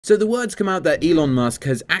So the words come out that Elon Musk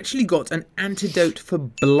has actually got an antidote for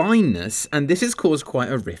blindness, and this has caused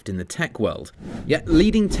quite a rift in the tech world. Yet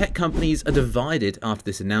leading tech companies are divided after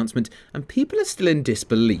this announcement, and people are still in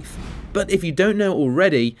disbelief. But if you don't know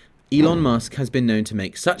already, Elon Musk has been known to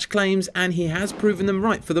make such claims, and he has proven them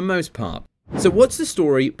right for the most part. So what's the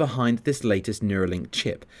story behind this latest Neuralink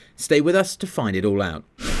chip? Stay with us to find it all out.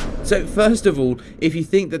 So first of all, if you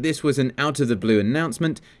think that this was an out-of-the-blue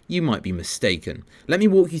announcement, you might be mistaken. Let me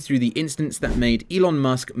walk you through the instance that made Elon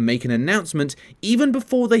Musk make an announcement even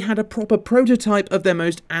before they had a proper prototype of their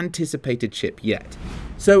most anticipated chip yet.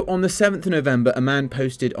 So on the 7th of November, a man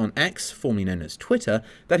posted on X, formerly known as Twitter,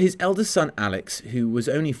 that his eldest son Alex, who was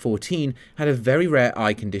only 14, had a very rare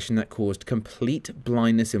eye condition that caused complete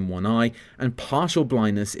blindness in one eye and partial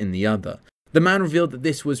blindness in the other. The man revealed that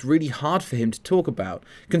this was really hard for him to talk about,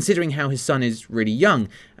 considering how his son is really young,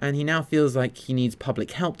 and he now feels like he needs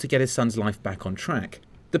public help to get his son's life back on track.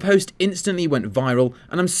 The post instantly went viral,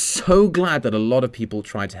 and I'm so glad that a lot of people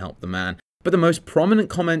tried to help the man. But the most prominent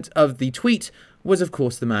comment of the tweet was of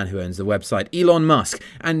course the man who owns the website, Elon Musk,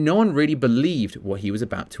 and no one really believed what he was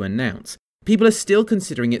about to announce. People are still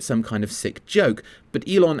considering it some kind of sick joke, but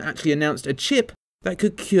Elon actually announced a chip that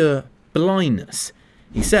could cure blindness.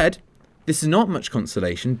 He said, "This is not much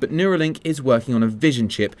consolation, but Neuralink is working on a vision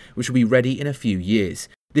chip which will be ready in a few years.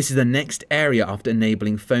 This is the next area after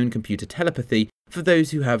enabling phone-computer telepathy for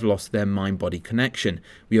those who have lost their mind-body connection.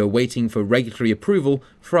 We are waiting for regulatory approval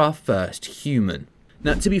for our first human."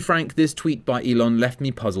 Now, to be frank, this tweet by Elon left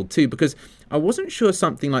me puzzled too, because I wasn't sure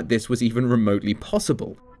something like this was even remotely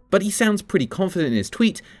possible. But he sounds pretty confident in his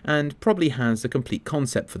tweet and probably has a complete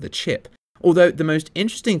concept for the chip. Although the most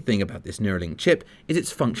interesting thing about this Neuralink chip is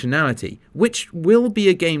its functionality, which will be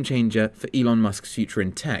a game changer for Elon Musk's future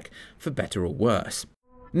in tech, for better or worse.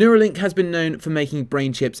 Neuralink has been known for making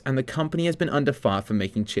brain chips, and the company has been under fire for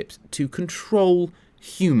making chips to control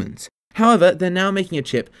humans. However, they're now making a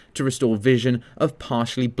chip to restore vision of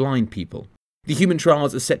partially blind people. The human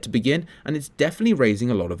trials are set to begin, and it's definitely raising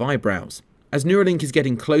a lot of eyebrows. As Neuralink is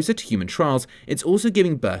getting closer to human trials, it's also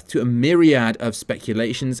giving birth to a myriad of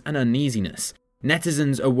speculations and uneasiness.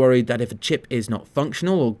 Netizens are worried that if a chip is not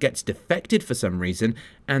functional or gets defected for some reason,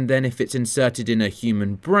 and then if it's inserted in a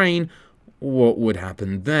human brain, what would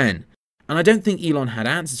happen then? And I don't think Elon had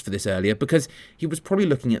answers for this earlier because he was probably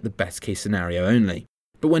looking at the best case scenario only.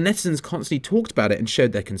 But when netizens constantly talked about it and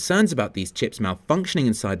showed their concerns about these chips malfunctioning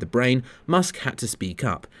inside the brain, Musk had to speak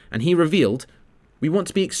up, and he revealed, "We want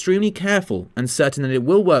to be extremely careful and certain that it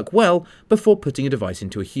will work well before putting a device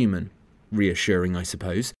into a human." Reassuring, I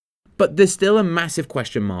suppose. But there's still a massive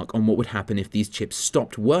question mark on what would happen if these chips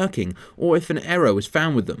stopped working or if an error was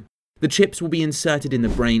found with them. The chips will be inserted in the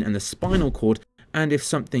brain and the spinal cord, and if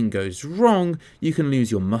something goes wrong, you can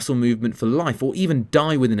lose your muscle movement for life or even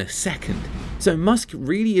die within a second. So Musk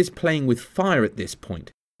really is playing with fire at this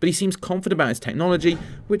point, but he seems confident about his technology,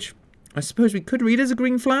 which I suppose we could read as a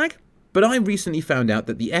green flag? But I recently found out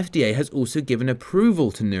that the FDA has also given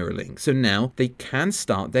approval to Neuralink, so now they can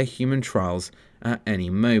start their human trials at any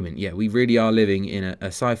moment. Yeah, we really are living in a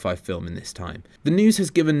sci-fi film in this time. The news has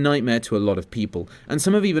given nightmare to a lot of people, and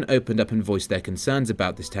some have even opened up and voiced their concerns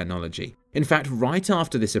about this technology. In fact, right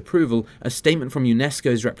after this approval, a statement from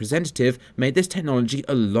UNESCO's representative made this technology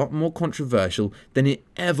a lot more controversial than it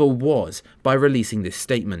ever was by releasing this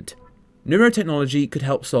statement. Neurotechnology could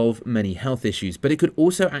help solve many health issues, but it could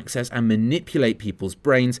also access and manipulate people's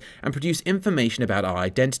brains and produce information about our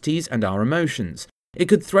identities and our emotions. It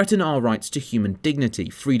could threaten our rights to human dignity,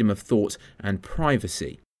 freedom of thought, and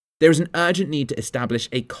privacy. There is an urgent need to establish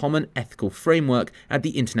a common ethical framework at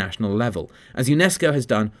the international level, as UNESCO has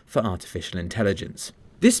done for artificial intelligence.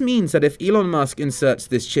 This means that if Elon Musk inserts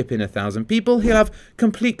this chip in 1,000 people, he'll have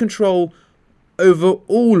complete control over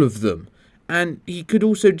all of them. And he could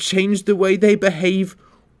also change the way they behave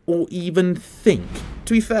or even think.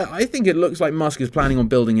 To be fair, I think it looks like Musk is planning on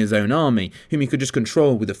building his own army, whom he could just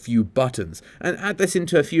control with a few buttons, and add this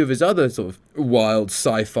into a few of his other sort of wild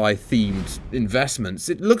sci-fi themed investments.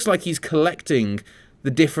 It looks like he's collecting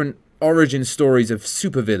the different origin stories of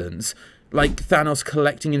supervillains, like Thanos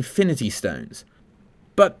collecting Infinity Stones.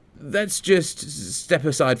 But let's just step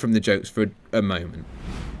aside from the jokes for a moment,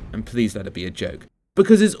 and please let it be a joke.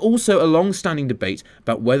 Because there's also a long-standing debate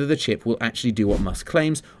about whether the chip will actually do what Musk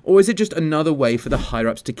claims, or is it just another way for the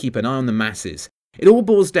higher-ups to keep an eye on the masses? It all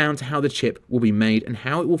boils down to how the chip will be made and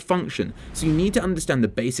how it will function, so you need to understand the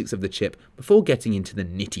basics of the chip before getting into the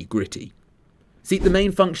nitty-gritty. See, the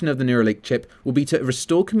main function of the Neuralink chip will be to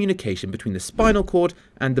restore communication between the spinal cord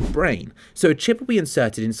and the brain. So a chip will be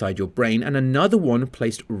inserted inside your brain and another one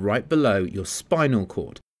placed right below your spinal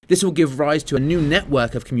cord. This will give rise to a new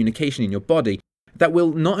network of communication in your body that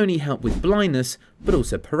will not only help with blindness, but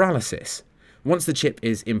also paralysis. Once the chip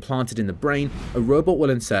is implanted in the brain, a robot will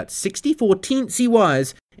insert 64 teensy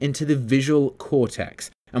wires into the visual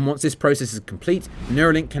cortex. And once this process is complete,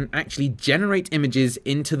 Neuralink can actually generate images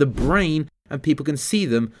into the brain and people can see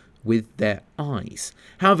them with their eyes.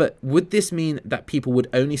 However, would this mean that people would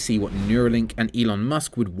only see what Neuralink and Elon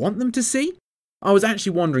Musk would want them to see? I was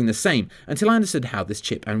actually wondering the same until I understood how this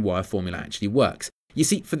chip and wire formula actually works. You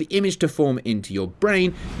see, for the image to form into your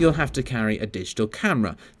brain, you'll have to carry a digital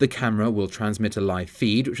camera. The camera will transmit a live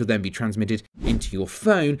feed, which will then be transmitted into your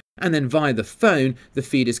phone, and then via the phone, the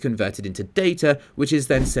feed is converted into data, which is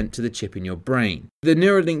then sent to the chip in your brain. The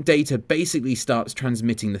Neuralink data basically starts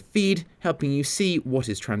transmitting the feed, helping you see what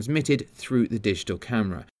is transmitted through the digital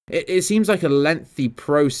camera. It seems like a lengthy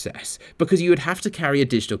process because you would have to carry a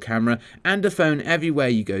digital camera and a phone everywhere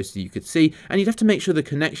you go so you could see, and you'd have to make sure the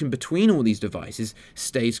connection between all these devices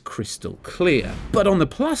stays crystal clear. But on the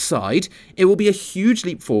plus side, it will be a huge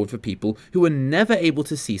leap forward for people who were never able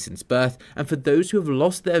to see since birth and for those who have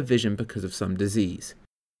lost their vision because of some disease.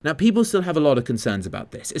 Now, people still have a lot of concerns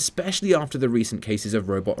about this, especially after the recent cases of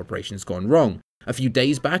robot operations gone wrong. A few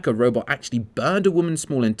days back, a robot actually burned a woman's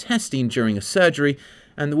small intestine during a surgery,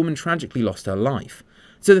 and the woman tragically lost her life.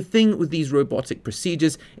 So the thing with these robotic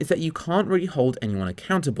procedures is that you can't really hold anyone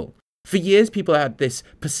accountable. For years, people had this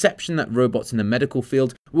perception that robots in the medical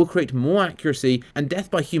field will create more accuracy and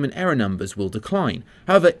death by human error numbers will decline.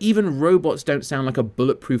 However, even robots don't sound like a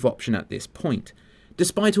bulletproof option at this point.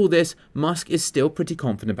 Despite all this, Musk is still pretty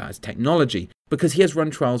confident about his technology because he has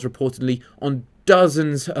run trials reportedly on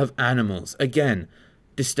dozens of animals. Again,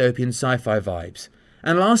 dystopian sci-fi vibes.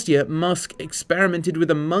 And last year, Musk experimented with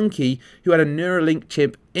a monkey who had a Neuralink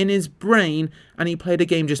chip in his brain, and he played a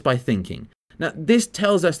game just by thinking. Now, this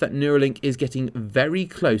tells us that Neuralink is getting very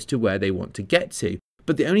close to where they want to get to,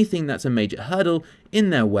 but the only thing that's a major hurdle in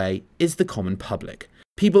their way is the common public.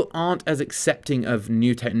 People aren't as accepting of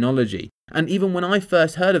new technology, and even when I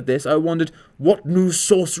first heard of this, I wondered, what new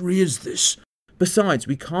sorcery is this? Besides,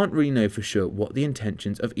 we can't really know for sure what the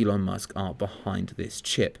intentions of Elon Musk are behind this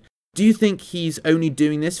chip. Do you think he's only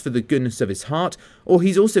doing this for the goodness of his heart, or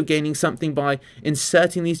he's also gaining something by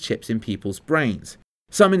inserting these chips in people's brains?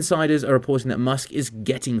 Some insiders are reporting that Musk is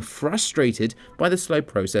getting frustrated by the slow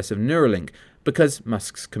process of Neuralink, because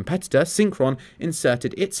Musk's competitor, Synchron,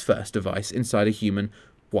 inserted its first device inside a human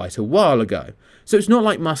quite a while ago. So it's not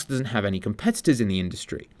like Musk doesn't have any competitors in the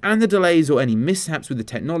industry, and the delays or any mishaps with the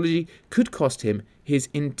technology could cost him his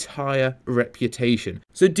entire reputation.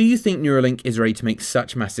 So do you think Neuralink is ready to make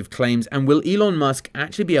such massive claims, and will Elon Musk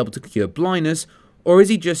actually be able to cure blindness, or is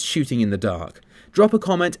he just shooting in the dark? Drop a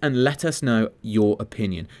comment and let us know your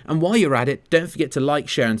opinion. And while you're at it, don't forget to like,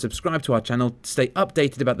 share and subscribe to our channel to stay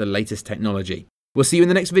updated about the latest technology. We'll see you in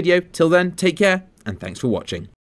the next video. Till then, take care and thanks for watching.